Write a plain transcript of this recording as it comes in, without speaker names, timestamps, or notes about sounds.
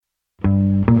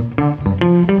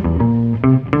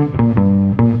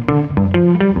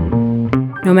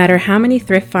No matter how many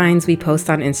thrift finds we post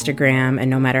on Instagram and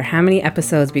no matter how many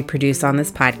episodes we produce on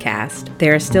this podcast,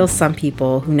 there are still some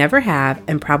people who never have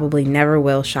and probably never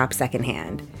will shop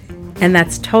secondhand. And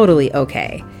that's totally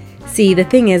okay. See, the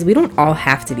thing is, we don't all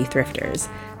have to be thrifters,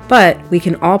 but we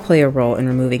can all play a role in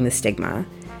removing the stigma.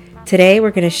 Today,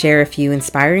 we're going to share a few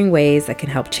inspiring ways that can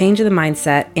help change the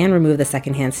mindset and remove the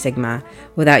secondhand stigma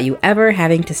without you ever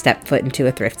having to step foot into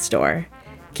a thrift store.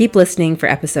 Keep listening for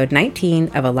episode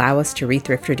 19 of Allow Us to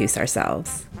Re-Thrift-Reduce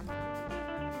Ourselves.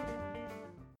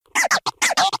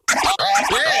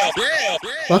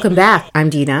 Welcome back. I'm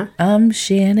Dina. I'm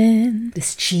Shannon.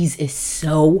 This cheese is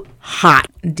so hot.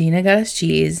 Dina got us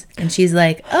cheese, and she's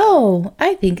like, oh,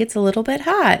 I think it's a little bit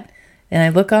hot. And I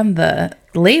look on the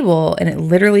label, and it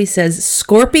literally says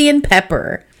scorpion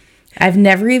pepper. I've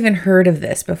never even heard of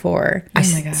this before. Oh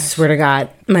my gosh. I swear to God,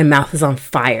 my mouth is on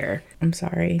fire. I'm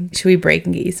sorry. Should we break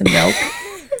and get you some milk?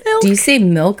 Milk. Do you say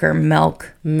milk or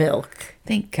milk? Milk.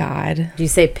 Thank God. Do you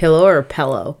say pillow or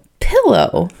pillow?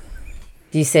 Pillow.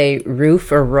 Do you say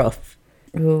roof or roof?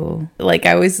 Ooh. Like,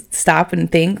 I always stop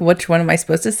and think, which one am I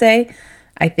supposed to say?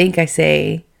 I think I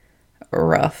say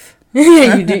rough.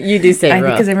 You do say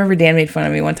rough. Because I remember Dan made fun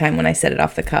of me one time when I said it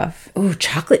off the cuff. Ooh,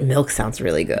 chocolate milk sounds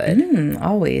really good.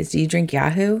 Always. Do you drink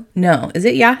Yahoo? No. Is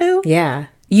it Yahoo? Yeah.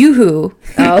 Yoo-hoo.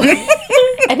 Oh.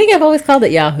 I think I've always called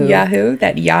it Yahoo. Yahoo?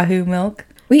 That Yahoo milk?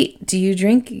 Wait, do you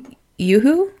drink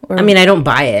Yoo-hoo? I mean, I don't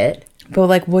buy it. But,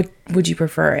 like, what would you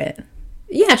prefer it?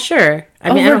 Yeah, sure.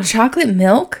 I mean, Over chocolate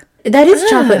milk? That is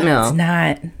chocolate milk. It's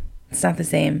not. It's not the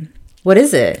same. What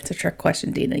is it? It's a trick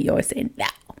question, Dina. You always say no.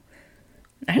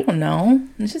 I don't know.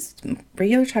 It's just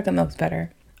regular chocolate milk's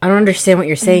better. I don't understand what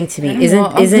you're saying to me.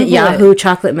 Isn't Google Yahoo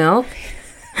chocolate milk?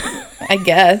 I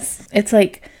guess. It's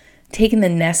like taking the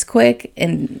Nesquik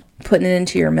and putting it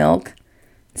into your milk,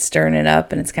 stirring it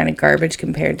up, and it's kind of garbage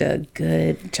compared to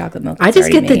good chocolate milk. I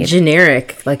just get the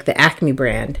generic, like the Acme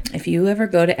brand. If you ever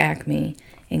go to Acme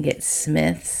and get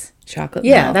Smith's chocolate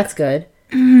milk. milk. That's good.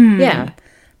 Yeah.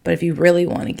 But if you really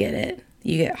want to get it,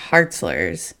 you get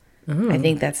Hartzler's. I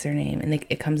think that's their name. And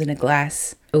it comes in a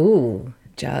glass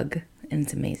jug, and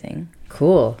it's amazing.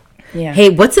 Cool. Yeah. Hey,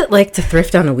 what's it like to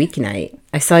thrift on a weeknight?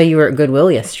 I saw you were at Goodwill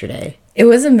yesterday. It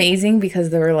was amazing because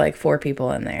there were like 4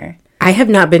 people in there. I have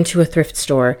not been to a thrift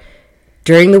store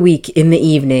during the week in the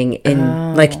evening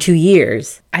in like 2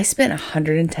 years. I spent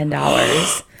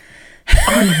 $110.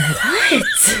 On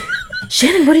what?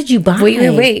 Shannon, what did you buy?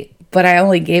 Wait. But I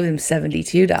only gave them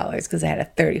 $72 because I had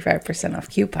a 35% off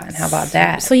coupon. How about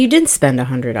that? So you didn't spend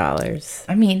 $100.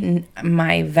 I mean,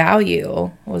 my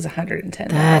value was $110.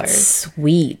 That's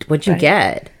sweet. What'd you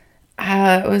get?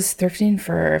 I was thrifting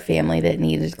for a family that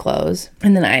needed clothes.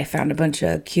 And then I found a bunch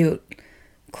of cute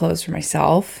clothes for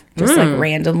myself. Just like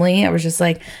randomly. I was just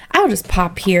like, I'll just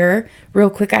pop here real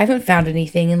quick. I haven't found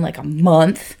anything in like a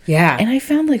month. Yeah. And I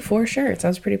found like 4 shirts. I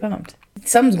was pretty pumped.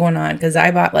 Something's going on because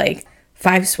I bought like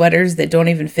 5 sweaters that don't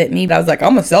even fit me. But I was like,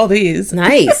 I'm going to sell these.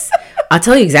 Nice. I'll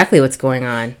tell you exactly what's going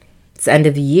on. It's the end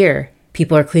of the year.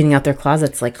 People are cleaning out their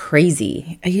closets like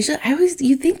crazy.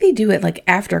 You think they do it like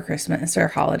after Christmas or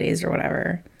holidays or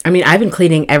whatever. I mean, I've been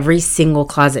cleaning every single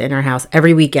closet in our house.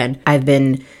 Every weekend, I've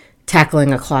been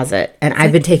tackling a closet. And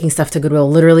I've been taking stuff to Goodwill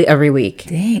literally every week.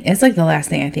 Dang. It's like the last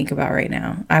thing I think about right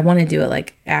now. I want to do it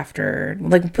like after,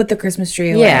 like put the Christmas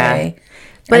tree away. Yeah.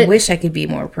 But I wish I could be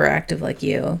more proactive like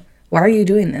you. Why are you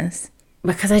doing this?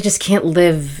 Because I just can't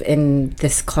live in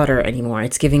this clutter anymore.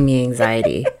 It's giving me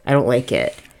anxiety. I don't like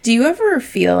it. Do you ever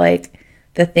feel like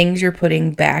the things you're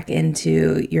putting back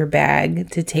into your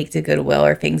bag to take to Goodwill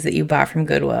are things that you bought from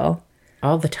Goodwill?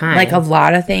 All the time. Like a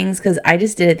lot of things. Because I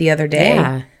just did it the other day.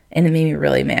 Yeah. And it made me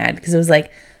really mad. Because it was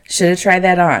like, should have tried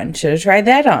that on. Should have tried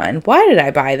that on. Why did I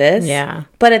buy this? Yeah.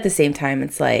 But at the same time,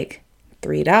 it's like,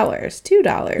 $3,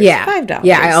 $2, yeah. $5.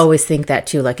 Yeah, I always think that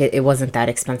too. Like it wasn't that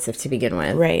expensive to begin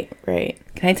with. Right.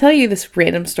 Can I tell you this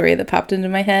random story that popped into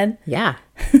my head? Yeah.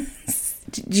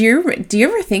 Do you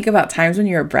ever think about times when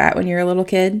you were a brat when you were a little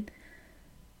kid?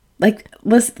 Like,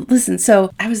 listen. So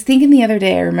I was thinking the other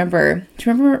day. Do you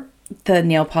remember the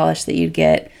nail polish that you'd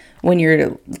get when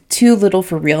you're too little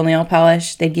for real nail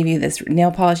polish? They'd give you this nail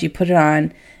polish. You put it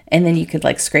on. And then you could,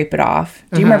 like, scrape it off.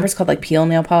 Do you remember it's called, like, peel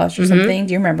nail polish or something?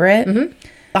 Do you remember it?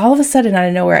 All of a sudden, out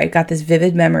of nowhere, I got this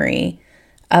vivid memory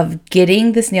of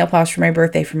getting this nail polish for my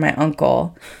birthday from my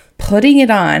uncle, putting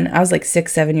it on. I was, like,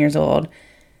 6, 7 years old.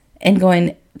 And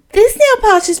going, this nail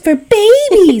polish is for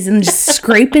babies. And just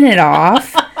scraping it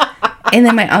off. And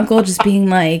then my uncle just being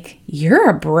like, you're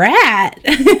a brat.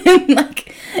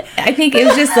 Like, I think it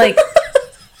was just, like,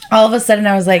 all of a sudden,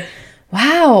 I was like,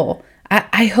 wow.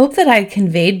 I hope that I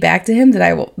conveyed back to him that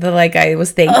I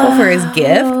was thankful for his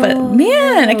gift, but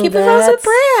man, I keep his house with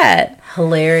Brat.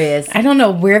 Hilarious. I don't know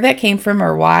where that came from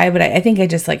or why, but I think I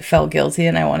just like felt guilty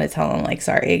and I want to tell him like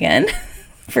sorry again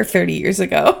for 30 years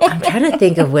ago. I'm trying to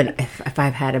think of when if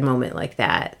I've had a moment like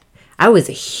that. I was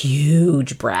a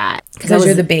huge brat. Because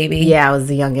you're the baby. Yeah, I was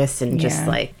the youngest and just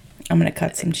like... I'm going to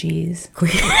cut some cheese.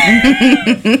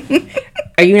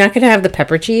 Are you not going to have the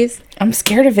pepper cheese? I'm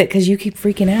scared of it because you keep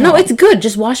freaking out. No, it's good.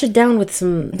 Just wash it down with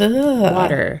some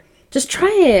water. Just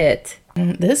try it.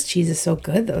 This cheese is so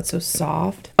good, though. It's so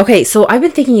soft. Okay, so I've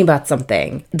been thinking about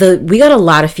something. We got a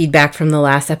lot of feedback from the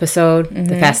last episode,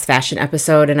 the fast fashion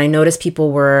episode, and I noticed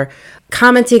people were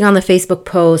commenting on the Facebook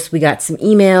post. We got some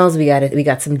emails. We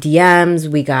got some DMs.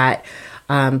 We got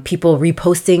people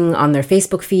reposting on their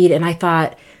Facebook feed, and I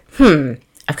thought,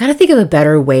 I've got to think of a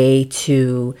better way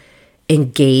to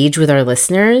engage with our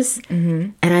listeners.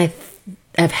 And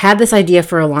I've had this idea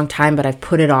for a long time, but I've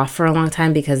put it off for a long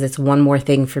time because it's one more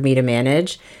thing for me to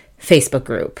manage. Facebook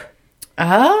group.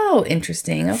 Oh,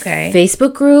 interesting. Okay.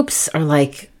 Facebook groups are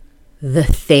like the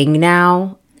thing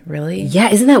now. Really?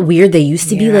 Yeah, isn't that weird? They used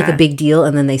to be like a big deal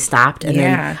and then they stopped and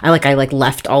then I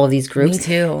left all of these groups. Me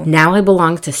too. Now I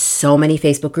belong to so many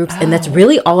Facebook groups and that's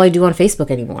really all I do on Facebook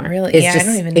anymore. Really? Is Yeah, just I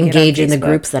don't even engage get on in the Facebook.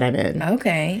 groups that I'm in.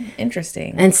 Okay.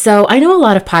 Interesting. And so I know a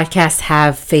lot of podcasts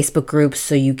have Facebook groups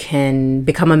so you can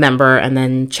become a member and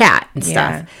then chat and stuff.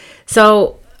 Yeah.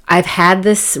 So I've had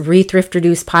this Rethrift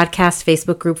Reduce podcast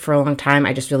Facebook group for a long time.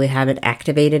 I just really haven't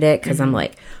activated it because I'm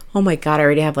like, oh my God, I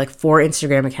already have like 4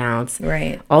 Instagram accounts.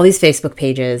 Right. All these Facebook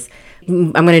pages.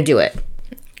 I'm going to do it.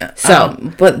 So,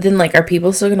 but then like, are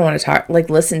people still going to want to talk, like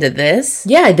listen to this?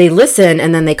 yeah, they listen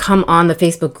and then they come on the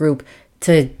Facebook group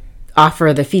to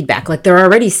offer the feedback. Like they're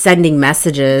already sending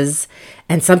messages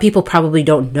and some people probably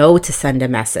don't know to send a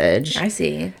message. I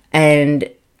see. And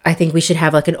I think we should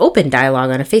have like an open dialogue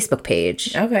on a Facebook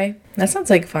page. Okay. That sounds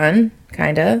like fun.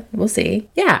 Kinda. We'll see.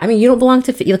 Yeah, I mean, you don't belong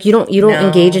to like you don't No.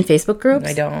 engage in Facebook groups.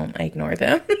 I don't. I ignore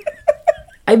them.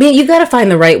 I mean, you got to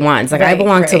find the right ones. Like I Right,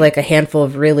 belong to right. like a handful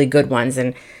of really good ones,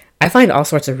 and I find all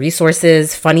sorts of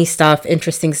resources, funny stuff,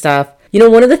 interesting stuff. You know,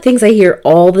 one of the things I hear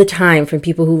all the time from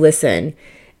people who listen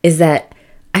is that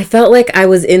I felt like I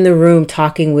was in the room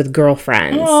talking with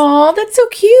girlfriends. Oh, that's so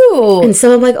cute. And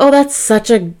so I'm like, oh, that's such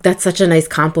a nice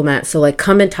compliment. So like,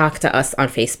 come and talk to us on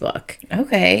Facebook.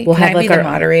 Okay. We'll Can have, I like, be the our-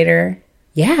 moderator?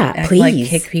 Yeah, And, please. like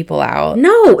kick people out.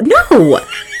 No.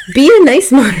 Be a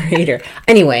nice moderator.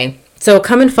 Anyway, so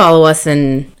come and follow us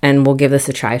and we'll give this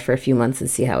a try for a few months and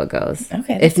see how it goes.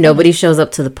 Okay, If that's nobody shows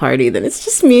up to the party, then it's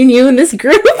just me and you in this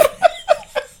group.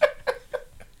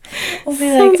 We'll be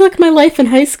Sounds like my life in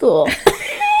high school.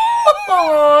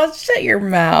 oh, shut your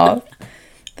mouth.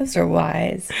 Those are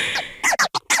wise.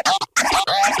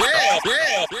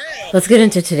 Let's get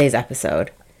into today's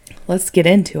episode. Let's get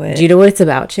into it. Do you know what it's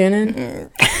about, Shannon?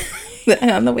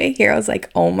 On the way here, I was like,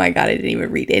 oh my God, I didn't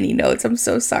even read any notes. I'm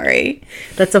so sorry.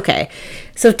 That's okay.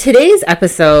 So today's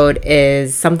episode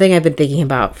is something I've been thinking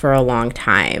about for a long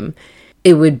time.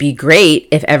 It would be great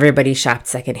if everybody shopped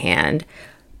secondhand,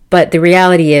 but the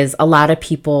reality is a lot of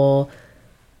people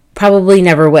probably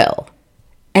never will.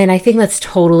 And I think that's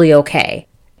totally okay.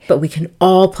 But we can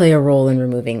all play a role in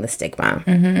removing the stigma.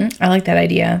 I like that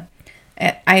idea.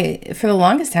 For the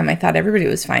longest time, I thought everybody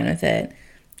was fine with it.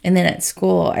 And then at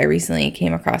school, I recently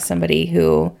came across somebody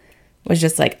who was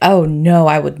just like, oh no,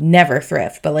 I would never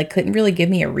thrift, but like couldn't really give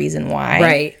me a reason why.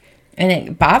 Right. And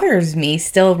it bothers me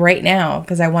still right now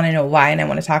because I want to know why and I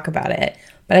want to talk about it.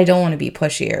 But I don't want to be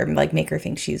pushy or like make her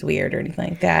think she's weird or anything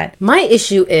like that. My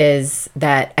issue is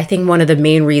that I think one of the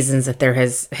main reasons that there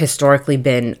has historically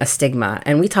been a stigma,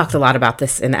 and we talked a lot about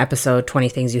this in the episode 20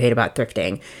 Things You Hate About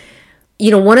Thrifting.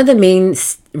 You know, one of the main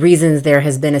reasons there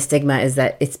has been a stigma is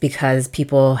that it's because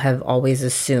people have always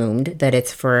assumed that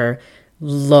it's for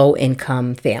low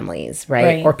income families,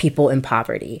 right? Or people in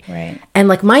poverty. Right. And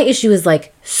like my issue is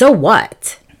like, so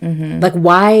what? Like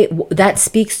why that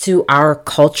speaks to our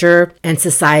culture and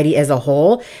society as a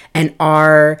whole and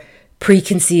our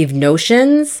preconceived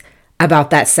notions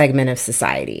about that segment of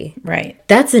society. Right.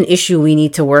 That's an issue we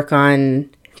need to work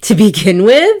on to begin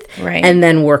with, Right. and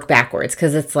then work backwards.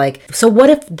 Because it's like, so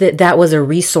what if that was a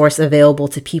resource available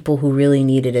to people who really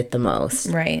needed it the most?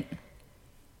 Right.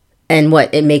 And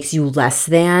what, it makes you less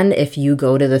than if you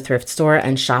go to the thrift store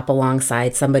and shop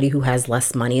alongside somebody who has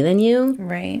less money than you?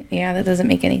 Right. Yeah, that doesn't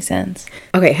make any sense.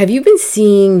 Okay, have you been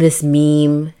seeing this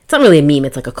meme? It's not really a meme,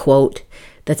 it's like a quote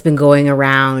that's been going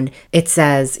around. It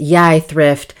says, yeah, I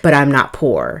thrift, but I'm not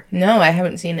poor. No, I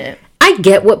haven't seen it. I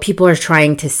get what people are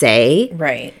trying to say.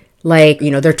 Right. Like,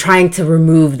 they're trying to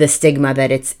remove the stigma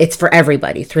that it's for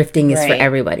everybody. Thrifting is for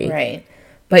everybody. Right.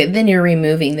 But then you're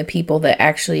removing the people that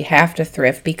actually have to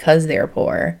thrift because they're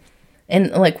poor.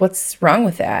 And, like, what's wrong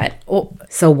with that? Well,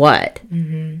 so what?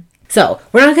 So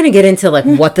we're not going to get into, like,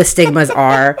 what the stigmas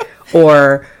are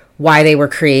or why they were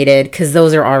created, because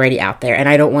those are already out there. And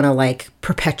I don't want to, like,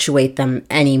 perpetuate them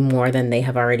any more than they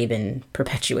have already been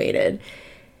perpetuated.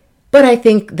 But I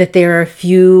think that there are a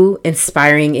few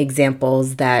inspiring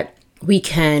examples that we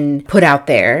can put out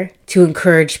there to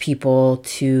encourage people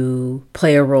to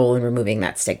play a role in removing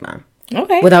that stigma.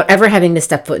 Okay. Without ever having to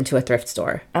step foot into a thrift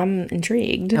store. I'm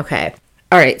intrigued. Okay.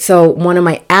 All right. So one of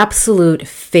my absolute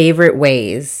favorite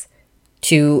ways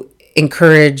to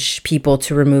encourage people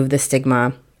to remove the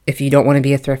stigma, if you don't want to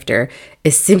be a thrifter,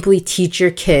 is simply teach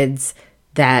your kids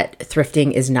that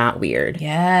thrifting is not weird.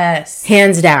 Yes.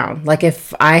 Hands down. Like,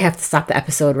 if I have to stop the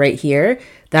episode right here,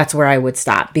 that's where I would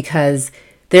stop, because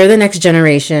they're the next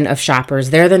generation of shoppers.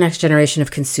 They're the next generation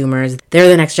of consumers. They're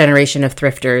the next generation of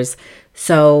thrifters.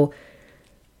 So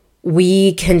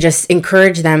we can just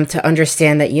encourage them to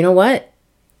understand that, you know what?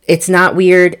 It's not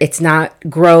weird. It's not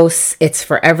gross. It's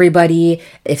for everybody.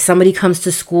 If somebody comes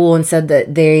to school and said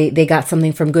that they got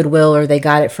something from Goodwill, or they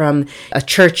got it from a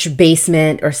church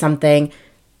basement or something,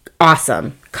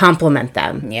 awesome. Compliment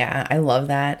them. Yeah, I love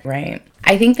that. Right.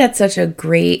 I think that's such a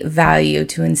great value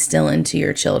to instill into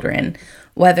your children,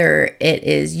 whether it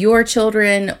is your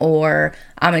children or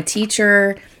I'm a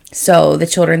teacher. So the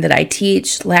children that I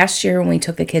teach, last year when we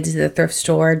took the kids to the thrift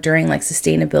store during, like,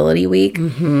 sustainability week,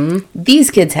 these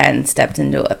kids hadn't stepped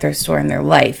into a thrift store in their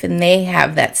life. And they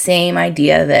have that same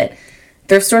idea that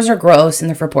thrift stores are gross and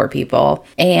they're for poor people.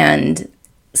 And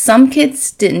some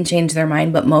kids didn't change their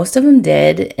mind, but most of them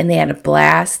did. And they had a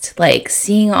blast, like,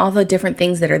 seeing all the different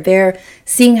things that are there,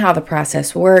 seeing how the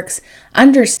process works,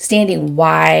 understanding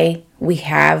why we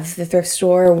have the thrift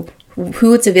store,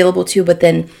 who it's available to, but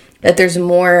then that there's a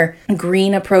more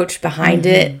green approach behind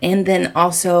it. And then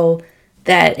also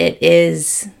that it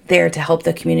is there to help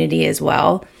the community as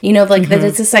well. Like, that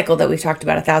it's a cycle that we've talked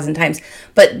about 1,000 times.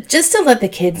 But just to let the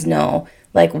kids know,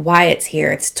 like, why it's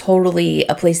here. It's totally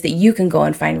a place that you can go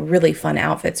and find really fun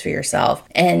outfits for yourself.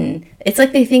 And it's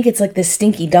like they think it's like this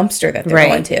stinky dumpster that they're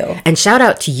going to. And shout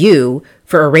out to you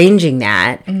for arranging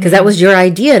that, because that was your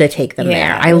idea to take them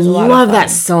there. I love that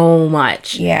so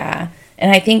much. Yeah. And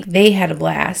I think they had a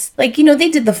blast. Like, they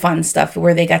did the fun stuff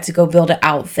where they got to go build an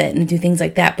outfit and do things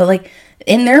like that. But, like,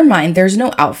 in their mind, there's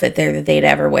no outfit there that they'd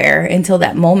ever wear until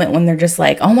that moment when they're just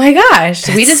like, oh my gosh,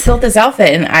 we just built this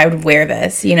outfit and I would wear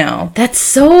this, That's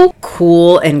so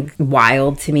cool and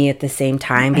wild to me at the same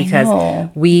time, because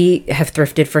we have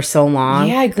thrifted for so long.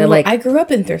 Yeah, I grew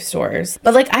up in thrift stores.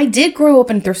 But, like, I did grow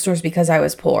up in thrift stores because I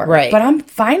was poor. Right. But I'm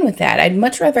fine with that. I'd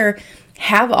much rather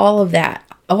have all of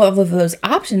those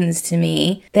options to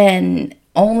me than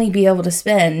only be able to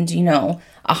spend,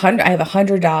 I have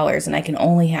 $100 and I can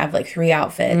only have, like, 3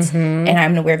 outfits, and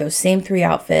I'm gonna wear those same 3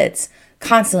 outfits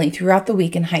constantly throughout the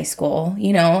week in high school.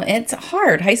 It's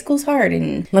hard. High school's hard.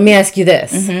 And let me ask you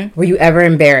this: were you ever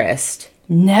embarrassed?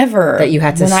 Never. That you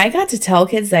had to. When I got to tell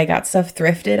kids that I got stuff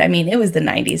thrifted, I mean, it was the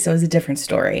 90s, so it was a different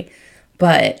story.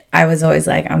 But I was always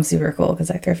like, I'm super cool because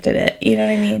I thrifted it. You know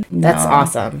what I mean? That's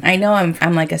awesome. I know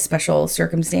I'm like a special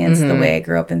circumstance the way I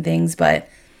grew up in things, but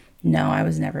no, I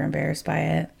was never embarrassed by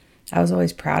it. I was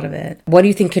always proud of it. What do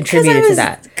you think contributed to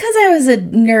that? Because I was a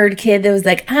nerd kid that was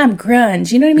like, I'm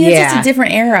grunge. You know what I mean? Yeah. It's just a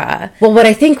different era. Well, what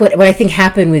I think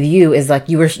happened with you is, like,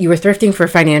 you were thrifting for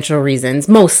financial reasons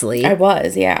mostly. I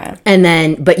was, yeah. And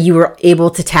then, but you were able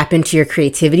to tap into your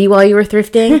creativity while you were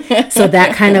thrifting. So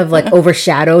that kind of, like,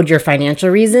 overshadowed your financial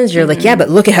reasons. You're like, yeah, but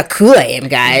look at how cool I am,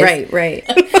 guys. Right.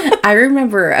 I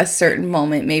remember a certain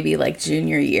moment, maybe like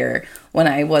junior year, when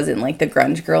I wasn't like the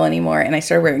grunge girl anymore and I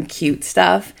started wearing cute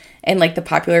stuff. And, like, the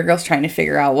popular girls trying to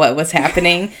figure out what was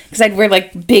happening. Because I'd wear,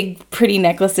 like, big, pretty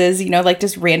necklaces, like,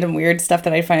 just random weird stuff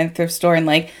that I'd find at the thrift store. And,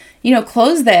 like,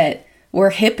 clothes that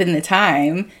were hip in the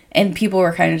time. And people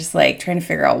were kind of just, like, trying to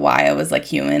figure out why I was, like,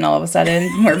 human all of a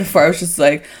sudden. Where before I was just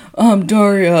like, I'm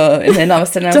Daria. And then all of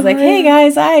a sudden I was like, hey,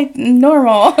 guys, I'm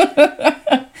normal.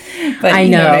 But I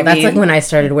know. That's like when I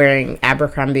started wearing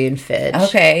Abercrombie and Fitch.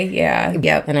 Okay, yeah.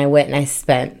 Yep. And I went and I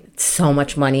spent so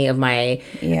much money of my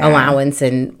allowance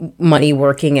and money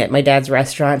working at my dad's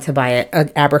restaurant to buy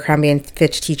an Abercrombie and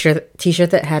Fitch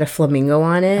t-shirt that had a flamingo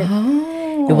on it.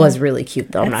 Oh. It was really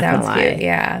cute, though. I'm not gonna lie. Cute,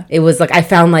 yeah. It was like I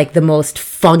found, like, the most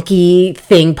funky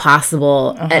thing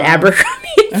possible at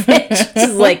Abercrombie and Fitch.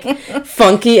 It's like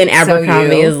funky and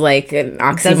Abercrombie is like an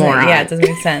oxymoron. It doesn't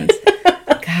make sense.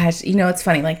 Gosh, it's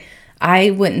funny. Like,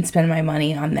 I wouldn't spend my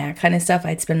money on that kind of stuff.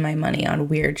 I'd spend my money on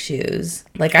weird shoes.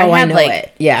 Like I I had know like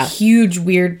it. Yeah. huge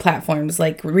weird platforms,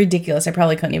 like ridiculous. I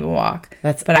probably couldn't even walk.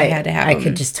 But I had to have I them.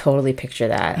 could just totally picture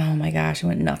that. Oh my gosh, I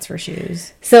went nuts for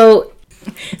shoes. So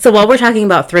while we're talking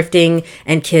about thrifting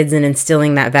and kids and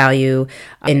instilling that value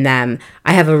in them,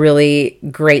 I have a really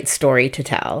great story to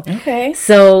tell. Okay.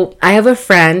 So I have a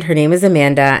friend, her name is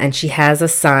Amanda, and she has a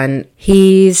son.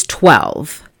 He's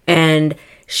 12. And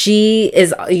she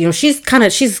is,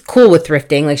 she's cool with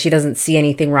thrifting. Like, she doesn't see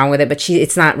anything wrong with it, but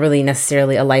it's not really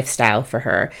necessarily a lifestyle for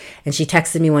her. And she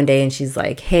texted me one day and she's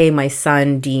like, hey, my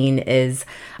son, Dean, is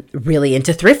really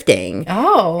into thrifting.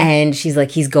 Oh. And she's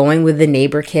like, he's going with the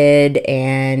neighbor kid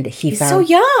and he's so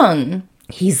young.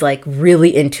 He's like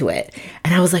really into it.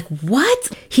 And I was like,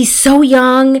 what? He's so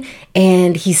young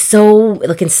and he's so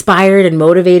like inspired and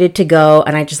motivated to go.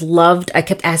 And I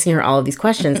kept asking her all of these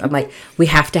questions. I'm like, we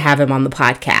have to have him on the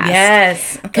podcast.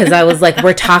 Yes. Because I was like,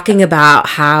 we're talking about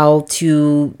how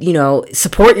to,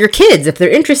 support your kids if they're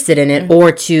interested in it,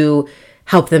 or to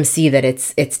help them see that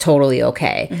it's totally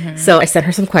okay. Mm-hmm. So I sent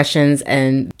her some questions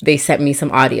and they sent me some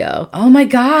audio. Oh my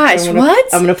gosh,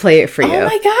 what? I'm going to play it for you. Oh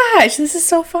my gosh, this is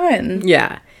so fun.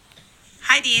 Yeah.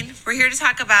 Hi, Dean. We're here to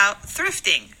talk about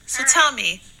thrifting. So tell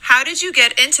me, how did you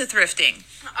get into thrifting?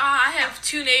 I have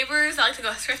 2 neighbors that like to go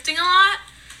thrifting a lot,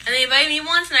 and they invited me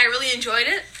once, and I really enjoyed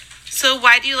it. So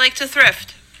why do you like to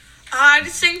thrift? I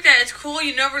just think that it's cool.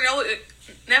 You never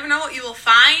know what you will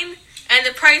find, and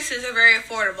the prices are very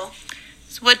affordable.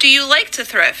 So what do you like to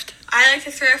thrift? I like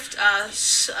to thrift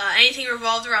anything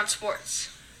revolved around sports.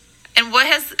 And what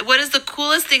is the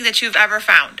coolest thing that you've ever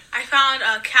found? I found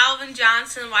a Calvin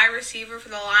Johnson wide receiver for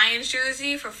the Lions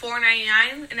jersey for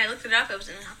 $4.99, and I looked it up. It was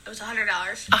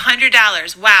 $100.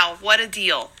 $100. Wow, what a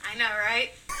deal. I know,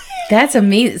 right? That's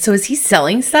amazing. So is he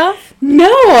selling stuff? No,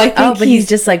 I think but he's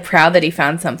just like proud that he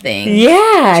found something.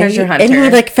 Yeah. Treasure hunter. And he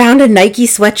like found a Nike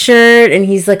sweatshirt and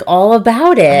he's like all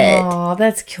about it. Oh,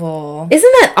 that's cool.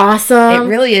 Isn't that awesome? It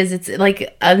really is. It's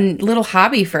like a little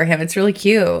hobby for him. It's really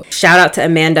cute. Shout out to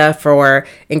Amanda for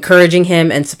encouraging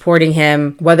him and supporting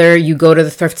him, whether you go to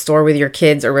the thrift store with your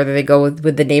kids or whether they go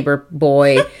with the neighbor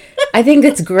boy. I think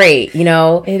it's great,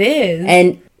 It is.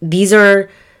 And these are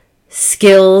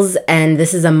skills, and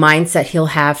this is a mindset he'll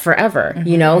have forever.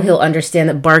 Mm-hmm. He'll understand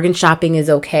that bargain shopping is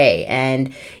okay,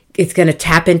 and it's going to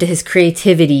tap into his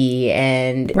creativity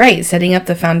and right, setting up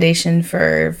the foundation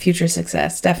for future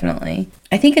success. Definitely.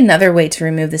 I think another way to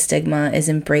remove the stigma is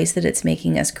embrace that it's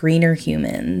making us greener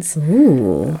humans.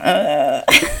 Ooh.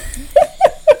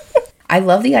 I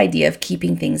love the idea of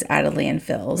keeping things out of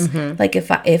landfills. Mm-hmm. Like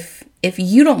if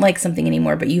you don't like something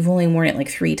anymore, but you've only worn it like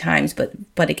 3 times,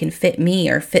 but it can fit me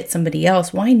or fit somebody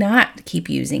else, why not keep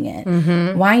using it?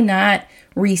 Mm-hmm. Why not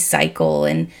recycle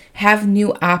and have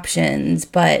new options,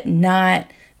 but not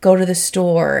go to the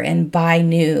store and buy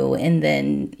new and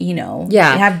then,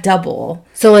 have double?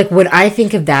 So like when I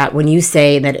think of that, when you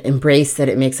say that embrace that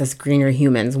it makes us greener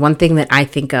humans, one thing that I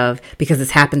think of, because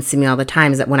this happens to me all the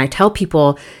time, is that when I tell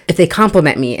people, if they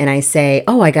compliment me and I say,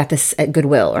 oh, I got this at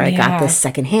Goodwill or I got this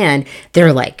secondhand,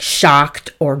 they're like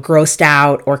shocked or grossed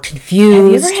out or confused.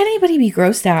 Have you ever had anybody be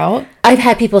grossed out? I've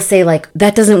had people say like,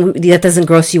 that doesn't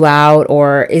gross you out,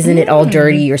 or isn't it all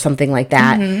dirty or something like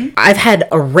that. Mm-hmm. I've had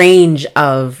a range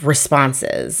of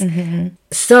responses. Mm-hmm.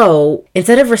 So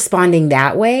instead of responding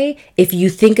that way, if you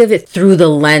think of it through the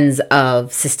lens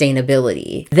of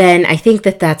sustainability, then I think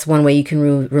that that's one way you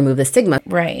can remove the stigma.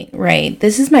 Right.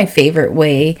 This is my favorite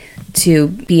way to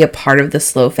be a part of the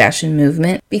slow fashion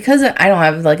movement, because I don't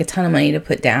have like a ton of money to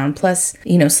put down. Plus,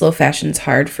 slow fashion's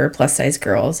hard for plus size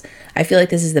girls. I feel like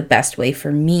this is the best way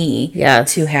for me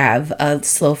to have a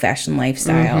slow fashion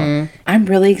lifestyle. Mm-hmm. I'm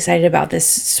really excited about this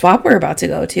swap we're about to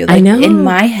go to. Like, I know. In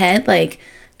my head, like,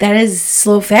 that is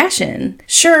slow fashion.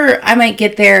 Sure, I might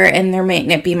get there and there might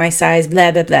not be my size,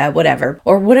 blah, blah, blah, whatever.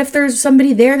 Or what if there's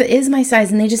somebody there that is my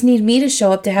size and they just need me to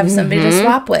show up to have somebody to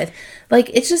swap with?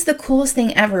 Like, it's just the coolest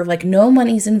thing ever. Like, no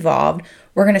money's involved.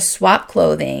 We're going to swap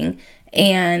clothing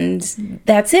and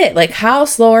that's it. Like, how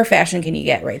slower fashion can you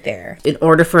get right there? In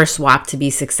order for a swap to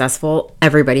be successful,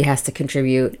 everybody has to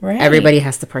contribute. Right. Everybody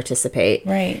has to participate.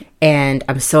 Right. And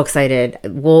I'm so excited.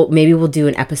 Maybe we'll do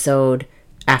an episode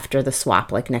after the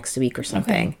swap, like next week or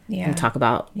something. Okay. Yeah. And talk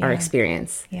about our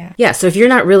experience. Yeah. So if you're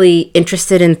not really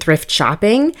interested in thrift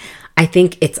shopping, I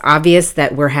think it's obvious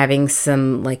that we're having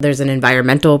there's an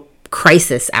environmental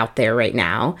crisis out there right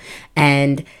now.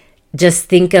 And just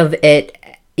think of it,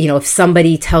 if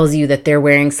somebody tells you that they're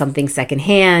wearing something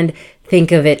secondhand,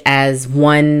 think of it as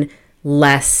one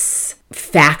less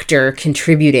factor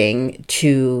contributing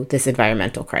to this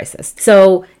environmental crisis.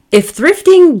 So if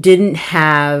thrifting didn't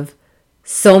have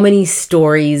so many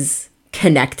stories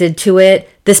connected to it,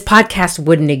 this podcast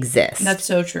wouldn't exist. That's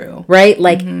so true. Right?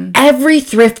 Like every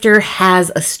thrifter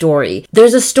has a story.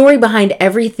 There's a story behind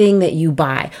everything that you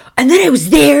buy. And then I was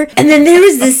there, and then there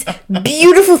was this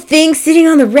beautiful thing sitting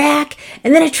on the rack,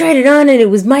 and then I tried it on and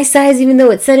it was my size, even though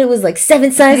it said it was like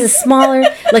 7 sizes smaller.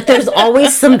 Like there's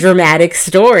always some dramatic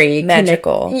story.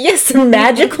 Magical. Yes, a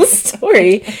magical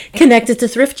story connected to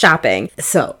thrift shopping.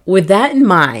 So with that in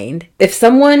mind, if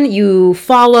someone you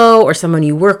follow or someone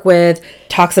you work with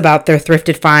talks about their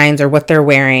thrifted finds or what they're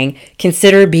wearing,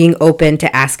 consider being open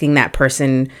to asking that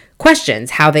person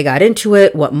questions, how they got into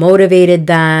it, what motivated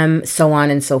them, so on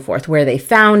and so forth, where they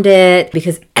found it,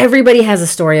 because everybody has a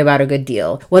story about a good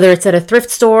deal, whether it's at a thrift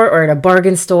store or at a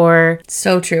bargain store.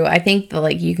 So true. I think that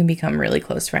like you can become really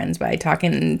close friends by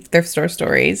talking thrift store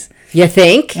stories. You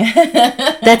think?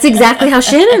 That's exactly how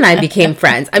Shannon and I became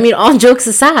friends. I mean, all jokes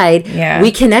aside,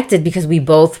 we connected because we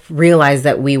both realized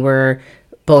that we were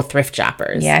both thrift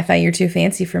shoppers. Yeah, I thought you were too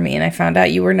fancy for me, and I found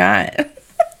out you were not.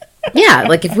 Yeah,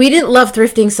 like if we didn't love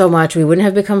thrifting so much, we wouldn't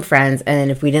have become friends.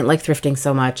 And if we didn't like thrifting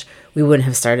so much, we wouldn't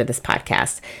have started this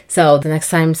podcast. So the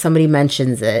next time somebody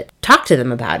mentions it, talk to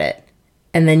them about it.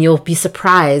 And then you'll be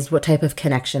surprised what type of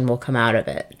connection will come out of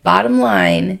it. Bottom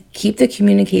line, keep the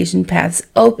communication paths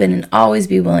open and always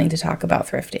be willing to talk about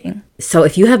thrifting. So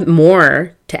if you have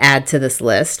more to add to this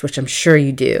list, which I'm sure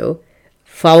you do,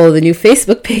 follow the new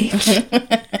Facebook page,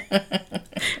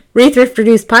 Rethrift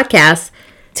Produced Podcast.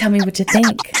 Tell me what you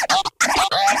think.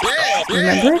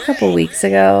 Remember a couple weeks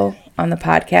ago on the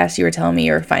podcast, you were telling me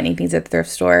you were finding things at the thrift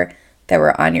store that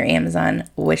were on your Amazon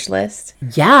wish list?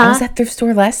 Yeah. I was at thrift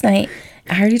store last night.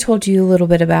 I already told you a little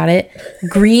bit about it.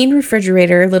 Green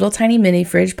refrigerator, little tiny mini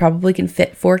fridge, probably can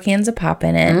fit 4 cans of pop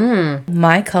in it.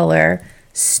 My color.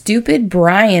 Stupid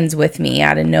Brian's with me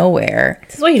out of nowhere.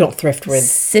 This is why you don't thrift with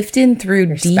sifting through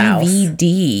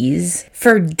DVDs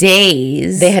for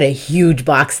days. They had a huge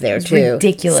box there too.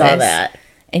 Ridiculous. Saw that.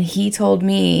 And he told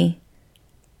me,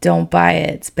 don't buy it.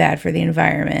 It's bad for the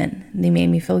environment. And they made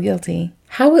me feel guilty.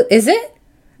 How is it?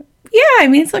 Yeah, I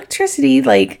mean, it's electricity.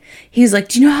 Like, he's like,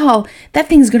 do you know how that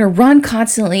thing's going to run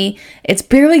constantly? It's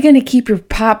barely going to keep your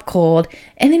pop cold.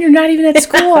 And then you're not even at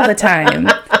school all the time.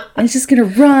 And it's just going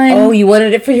to run. Oh, you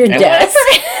wanted it for your desk?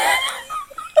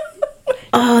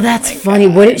 Oh, that's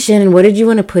funny. Shannon, what did you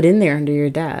want to put in there under your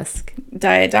desk?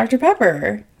 Diet Dr.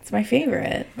 Pepper. It's my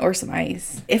favorite. Or some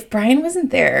ice. If Brian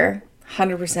wasn't there,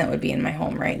 100% would be in my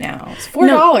home right now. It's $4.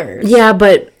 No, yeah,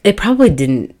 but it probably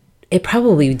didn't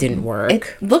work.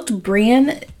 It looked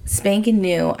brand spanking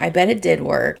new. I bet it did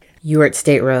work. You were at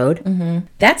State Road. Mm-hmm.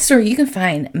 That store, you can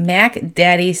find Mac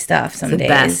Daddy stuff some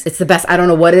days. It's the best. I don't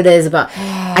know what it is about.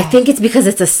 I think it's because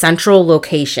it's a central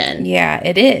location. Yeah,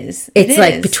 it is. It's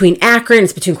like between Akron.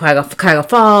 It's between Cuyahoga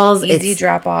Falls. Easy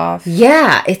drop off.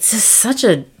 Yeah, it's just such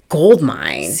a gold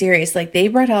mine. Serious. Like, they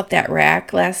brought out that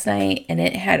rack last night, and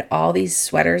it had all these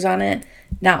sweaters on it.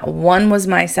 Not one was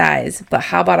my size, but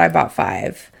how about I bought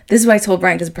 5? This is what I told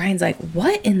Brian, because Brian's like,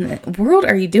 what in the world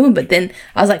are you doing? But then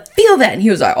I was like, feel that. And he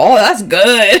was like, oh, that's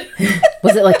good.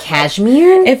 Was it like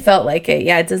cashmere? It felt like it.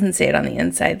 Yeah, it doesn't say it on the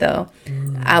inside, though.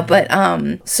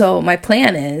 So my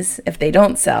plan is, if they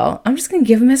don't sell, I'm just going to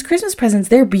give them as Christmas presents.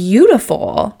 They're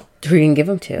beautiful. Who are you going to give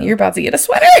them to? You're about to get a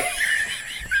sweater.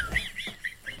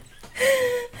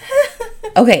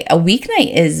 Okay, a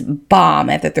weeknight is bomb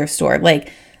at the thrift store.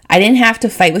 Like, I didn't have to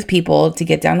fight with people to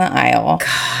get down the aisle.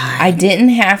 God. I didn't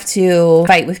have to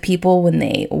fight with people when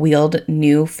they wheeled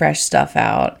new, fresh stuff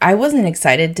out. I wasn't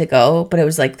excited to go, but it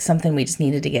was like something we just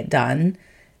needed to get done.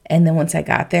 And then once I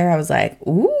got there, I was like,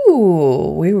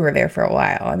 ooh, we were there for a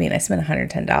while. I mean, I spent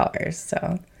 $110,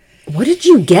 so. What did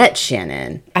you get,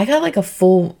 Shannon? I got like a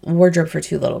full wardrobe for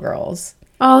 2 little girls.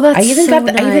 Oh, that's I even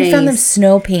nice. I even found them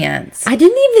snow pants. I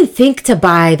didn't even think to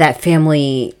buy that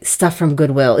family stuff from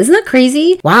Goodwill. Isn't that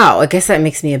crazy? Wow, I guess that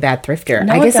makes me a bad thrifter.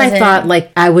 No, I guess I thought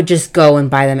like I would just go and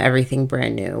buy them everything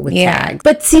brand new with tags.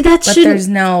 But see, But there's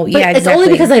no, But it's only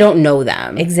because I don't know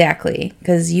them. Exactly,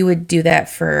 because you would do that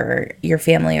for your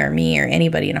family or me or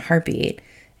anybody in a heartbeat.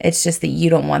 It's just that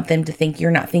you don't want them to think you're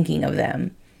not thinking of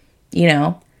them, you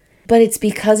know? But it's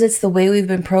because it's the way we've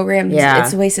been programmed. Yeah.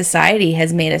 It's the way society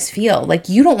has made us feel. Like,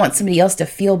 you don't want somebody else to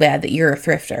feel bad that you're a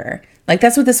thrifter. Like,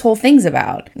 that's what this whole thing's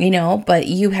about, you know? But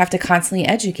you have to constantly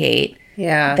educate.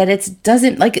 Yeah. That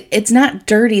it's not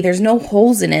dirty. There's no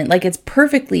holes in it. Like, it's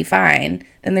perfectly fine.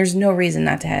 Then there's no reason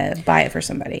not to buy it for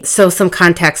somebody. So some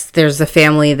context, there's a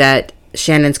family that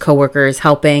Shannon's coworker is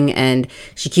helping, and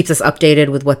she keeps us updated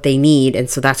with what they need. And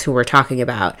so that's who we're talking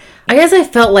about. I guess I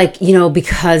felt like, you know,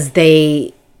 because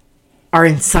they are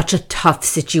in such a tough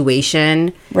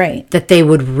situation Right. that they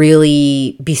would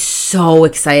really be so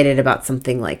excited about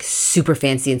something like super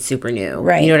fancy and super new.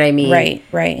 Right. You know what I mean?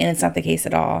 Right. And it's not the case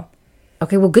at all.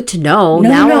 Okay, well, good to know. No,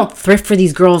 now no. I'll thrift for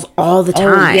these girls all the time.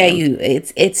 Oh, yeah,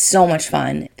 it's so much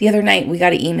fun. The other night we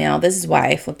got an email. This is why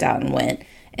I flipped out and went.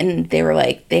 And they were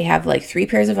like, they have like 3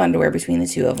 pairs of underwear between the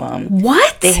 2 of them.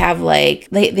 What? They have like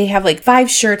they have like 5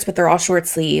 shirts, but they're all short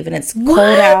sleeve, and it's cold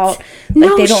What? out. Like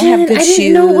No, they don't Shannon, have good I shoes.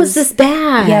 didn't know it was this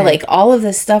bad. Yeah, like all of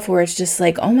this stuff where it's just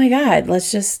like, oh my god,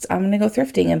 I'm gonna go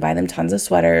thrifting and buy them tons of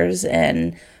sweaters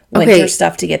and winter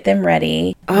stuff to get them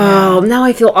ready. Oh, now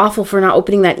I feel awful for not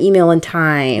opening that email in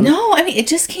time. No, I mean it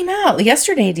just came out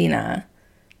yesterday, Dina.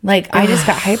 Like I just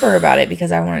got hyper about it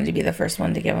because I wanted to be the first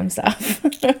one to give them stuff.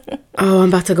 Oh, I'm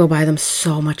about to go buy them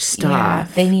so much stuff. Yeah,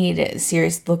 they need a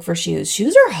serious look for shoes.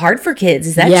 Shoes are hard for kids.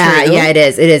 Is that Yeah, true? yeah, it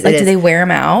is. It is. Like, it do is. they wear them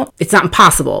out? It's not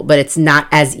impossible, but it's not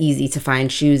as easy to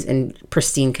find shoes in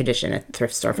pristine condition at a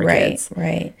thrift store for kids.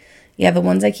 Right. Yeah, the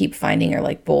ones I keep finding are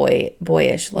like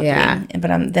boyish looking. Yeah. But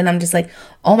I'm just like,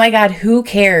 oh my god, who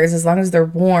cares as long as they're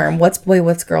warm? What's boy,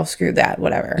 what's girl? Screw that,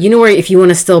 whatever. You know where if you want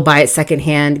to still buy it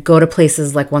secondhand, go to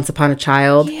places like Once Upon a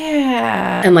Child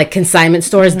Yeah. and like consignment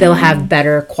stores. They'll have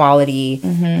better quality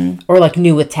or like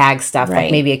new with tag stuff. Like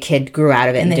Right. maybe a kid grew out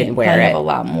of it and They didn't wear probably have it. a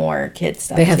lot more kid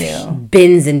stuff They have too.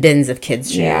 bins and bins of kids'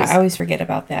 shoes. Yeah, I always forget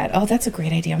about that. Oh, that's a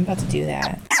great idea. I'm about to do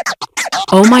that.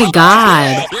 Oh my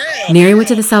God. Mary went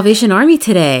to the Salvation Army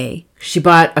today. She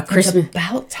bought a Christmas. It's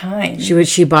about time.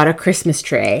 She bought a Christmas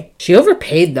tray. She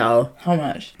overpaid though. How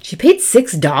much? She paid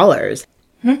 $6.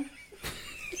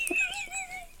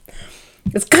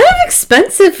 It's kind of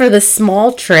expensive for the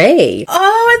small tray.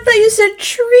 Oh, I thought you said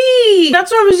tree. That's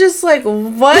why I was just like,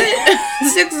 what?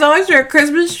 $6 for a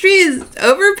Christmas tree is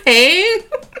overpaying?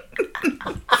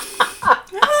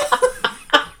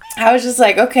 I was just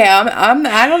like, okay,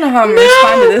 I don't know how I'm gonna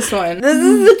respond to this one. This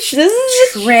is the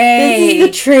Tray. This is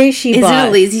the tray she Is bought. it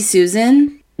a Lazy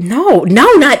Susan? No,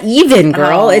 not even,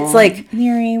 girl. It's like,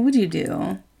 Mary, what'd you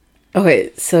do?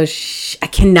 okay, so I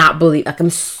cannot believe, like, I'm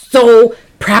so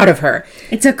proud of her.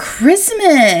 It's a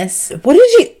Christmas What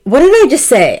did I just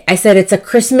say? I said it's a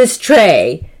Christmas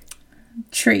tray.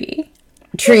 tree.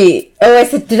 Tree. Oh,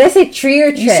 did I say tree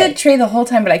or tray? You said tray the whole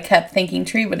time, but I kept thinking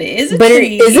tree, but it is a but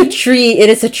tree. it is a tree. It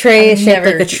is a tray shaped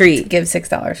like a tree. Give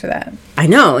 $6 for that. I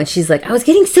know. And she's like, I was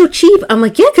getting so cheap. I'm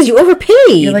like, yeah, because you overpaid.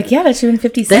 You're like, yeah, that should have been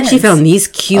 50 Then cents. she found these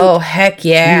cute Oh, heck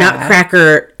yeah.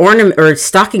 nutcracker ornament or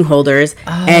stocking holders,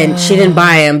 and she didn't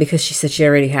buy them because she said she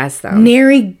already has them.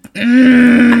 Mary.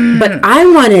 But I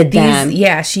wanted them.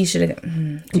 Yeah, she should have.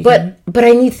 But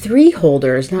I need 3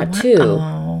 holders, not 2.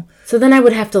 Oh, So then I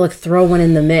would have to like throw one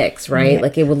in the mix, right? Yeah.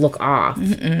 Like it would look off.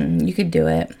 you could do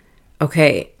it.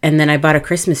 Okay, and then I bought a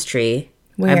Christmas tree.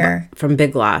 Where? From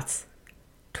Big Lots.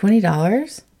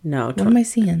 $20? No, What am I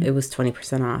seeing? it was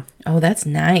 20% off. Oh, that's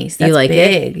nice. That's like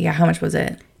it? big. Yeah, how much was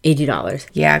it? $80.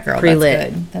 Yeah, girl,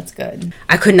 Pre-lit. that's good. That's good.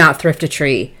 I could not thrift a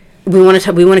tree. We want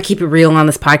to keep it real on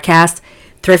this podcast.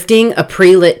 Thrifting a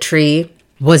pre-lit tree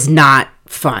was not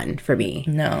fun for me.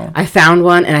 No. I found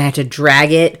one and I had to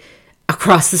drag it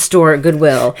across the store at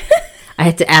Goodwill. I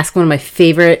had to ask one of my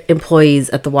favorite employees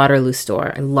at the Waterloo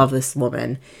store. I love this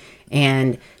woman.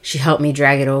 And she helped me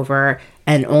drag it over,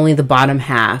 and only the bottom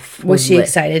half Was she lit.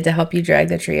 excited to help you drag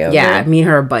the tree over? Yeah, me and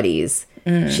her are buddies.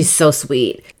 She's so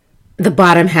sweet. The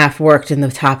bottom half worked and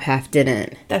the top half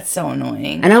didn't. That's so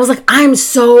annoying. And I was like, I'm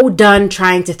so done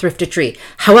trying to thrift a tree.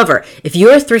 However, if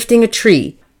you're thrifting a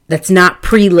tree that's not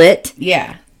pre-lit,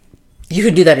 Yeah. you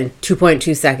could do that in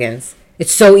 2.2 seconds.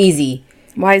 It's so easy.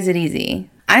 Why is it easy?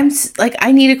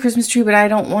 I need a Christmas tree, but I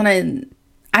don't want to.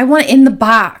 I want it in the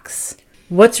box.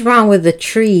 What's wrong with the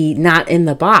tree not in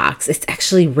the box? It's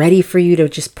actually ready for you to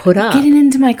just put up. Get it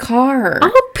into my car.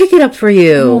 I'll pick it up for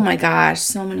you. Oh my gosh,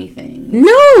 so many things.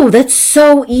 No, that's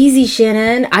so easy,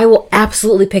 Shannon. I will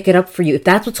absolutely pick it up for you. If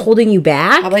that's what's holding you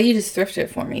back, How about you just thrift it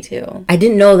for me too? I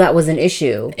didn't know that was an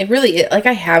issue. Like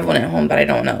I have one at home, but I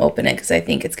don't want to open it because I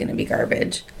think it's going to be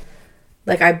garbage.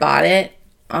 Like I bought it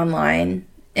online,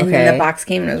 and then Okay. the box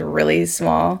came and it was really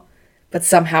small, but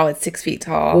somehow it's 6 feet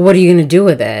tall. What are you going to do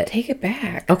with it? Take it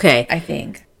back. Okay. I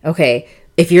think. Okay.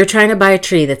 If you're trying to buy a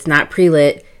tree that's not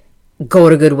pre-lit, go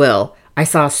to Goodwill. I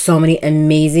saw so many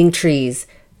amazing trees,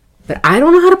 but I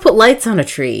don't know how to put lights on a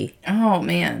tree. Oh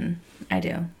man, I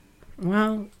do.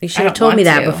 Well, you should I have don't told me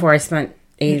want that to. before I spent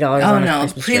 $80 Oh on a no,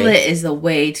 Christmas pre-lit tree. is the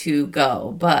way to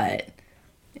go, but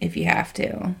if you have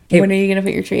to. It- When are you going to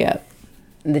put your tree up?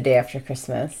 The day after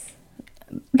Christmas.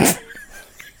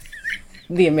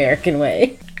 The American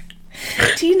way.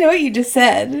 Do you know what you just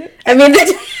said? I mean,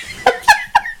 the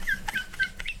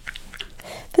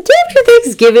day like your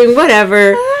Thanksgiving,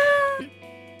 whatever.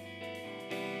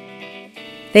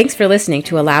 Thanks for listening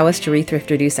to Allow Us to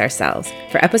Rethrift ourselves.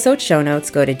 For episode show notes,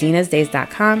 go to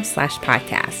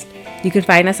dinasdays.com/podcast. You can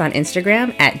find us on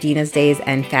Instagram at Dina's Days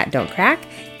and Fat Don't Crack,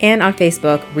 and on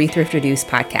Facebook, Rethrift Reduce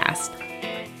Podcast.